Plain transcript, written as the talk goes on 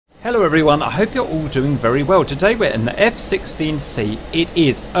Hello everyone, I hope you're all doing very well. Today we're in the F-16C. It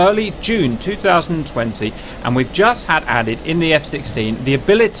is early June 2020 and we've just had added in the F-16 the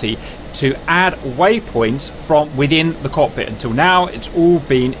ability to add waypoints from within the cockpit. Until now it's all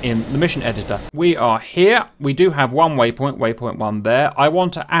been in the mission editor. We are here, we do have one waypoint, waypoint 1 there. I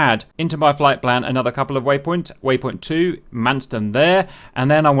want to add into my flight plan another couple of waypoints, waypoint 2, Manston there, and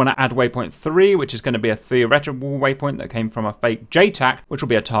then I want to add waypoint 3, which is going to be a theoretical waypoint that came from a fake JTAC, which will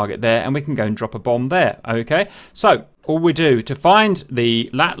be a target there, and we can go and drop a bomb there. Okay, so all we do to find the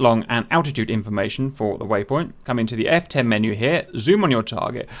lat long and altitude information for the waypoint, come into the F10 menu here, zoom on your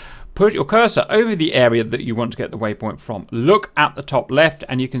target, put your cursor over the area that you want to get the waypoint from. Look at the top left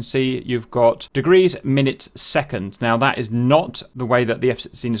and you can see you've got degrees, minutes, seconds. Now that is not the way that the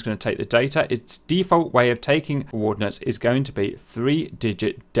F-16 is going to take the data. Its default way of taking coordinates is going to be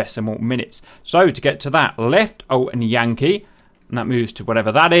 3-digit decimal minutes. So to get to that, left Alt and Yankee, and that moves to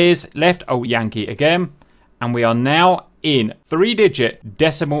whatever that is, left Alt Yankee again, and we are now in 3-digit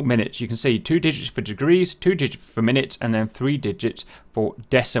decimal minutes. You can see 2 digits for degrees, 2 digits for minutes, and then 3 digits for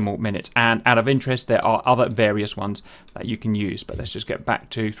decimal minutes. And out of interest, there are other various ones that you can use, but let's just get back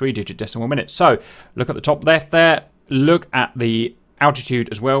to 3-digit decimal minutes. So look at the top left there, look at the altitude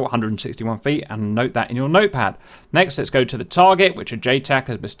as well, 161 feet, and note that in your notepad. Next, let's go to the target, which a JTAC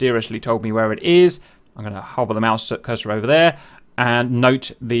has mysteriously told me where it is. I'm going to hover the mouse cursor over there and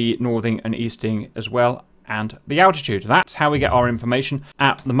note the northing and easting as well, and the altitude. That's how we get our information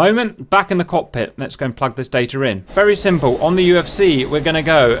at the moment. Back in the cockpit, let's go and plug this data in. Very simple. On the UFC, we're going to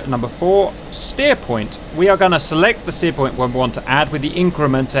go number 4, steer point. We are going to select the steer point we want to add with the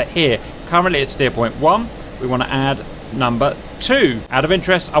incrementer here. Currently it's steer point 1. We want to add number 2. Out of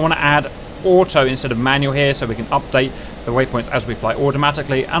interest, I want to add auto instead of manual here so we can update the waypoints as we fly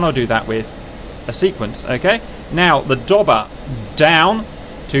automatically, and I'll do that with a sequence. Okay, now the dobber down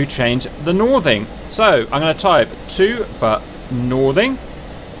to change the northing. So I'm going to type 2 for northing,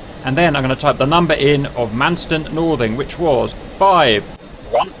 and then I'm going to type the number in of Manston northing, which was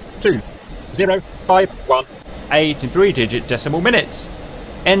 5120518 in 3-digit decimal minutes.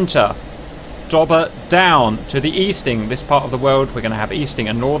 Enter. Dobber down to the easting. This part of the world we're going to have easting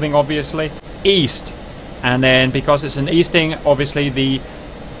and northing, obviously. East, and then because it's an easting, obviously the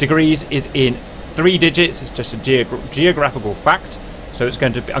degrees is in 3 digits. It's just a geographical fact. So it's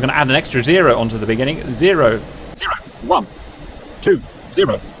going to be, I'm going to add an extra 0 onto the beginning. 0, 0, 1, 2,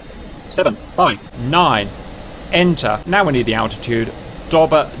 0, 7, 5, 9. Enter. Now we need the altitude.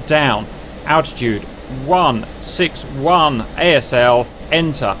 Dobber down. Altitude 161 ASL.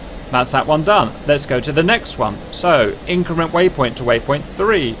 Enter. That's that one done. Let's go to the next one. So increment waypoint to waypoint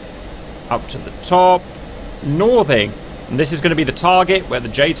 3. Up to the top. Northing. And this is going to be the target where the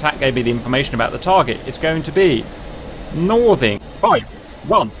JTAC gave me the information about the target. It's going to be northing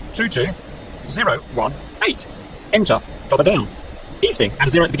 5122018. Enter. Dobber down. Easting. Add a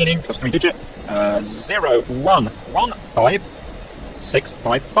 0 at the beginning plus 3-digit.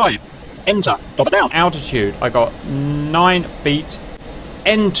 0115655. Enter. Dobber down. Altitude. I got 9 feet.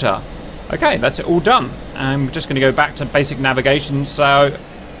 Enter. Okay, that's it all done. And we're just going to go back to basic navigation. So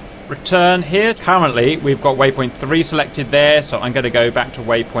return here. Currently we've got waypoint 3 selected there, so I'm going to go back to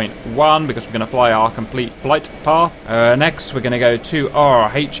waypoint 1 because we're going to fly our complete flight path. Next we're going to go to our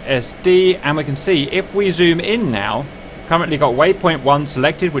HSD, and we can see if we zoom in now, currently got waypoint 1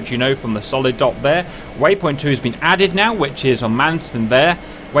 selected, which you know from the solid dot there. Waypoint 2 has been added now, which is on Manston there.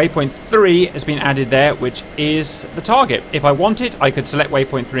 Waypoint 3 has been added there, which is the target. If I wanted, I could select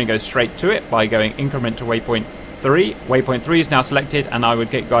waypoint 3 and go straight to it by going increment to waypoint 3. Waypoint 3 is now selected and I would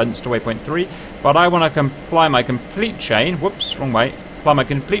get guidance to waypoint 3, but I want to fly my complete chain. Whoops, wrong way. Fly my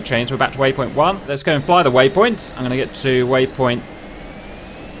complete chain, so we're back to waypoint 1. Let's go and fly the waypoints. I'm going to get to waypoint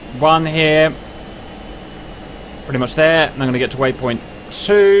 1 here. Pretty much there. And I'm going to get to waypoint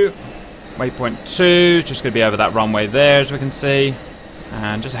 2. Waypoint 2, just going to be over that runway there, as we can see.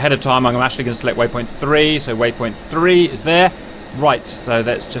 And just ahead of time, I'm actually going to select waypoint 3. So waypoint 3 is there. Right, so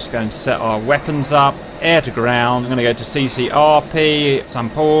let's just go and set our weapons up. Air to ground. I'm going to go to CCRP. Some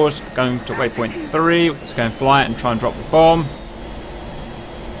pause. Going to waypoint 3. Let's go and fly it and try and drop the bomb.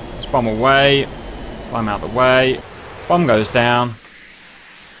 Let's bomb away. Fly him out of the way. Bomb goes down.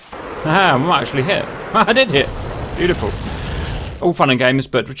 Haha, I'm actually hit. I did hit. Beautiful. All fun and games,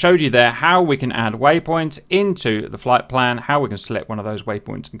 but we showed you there how we can add waypoints into the flight plan, how we can select one of those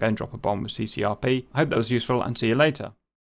waypoints and go and drop a bomb with CCRP. I hope that was useful, and see you later.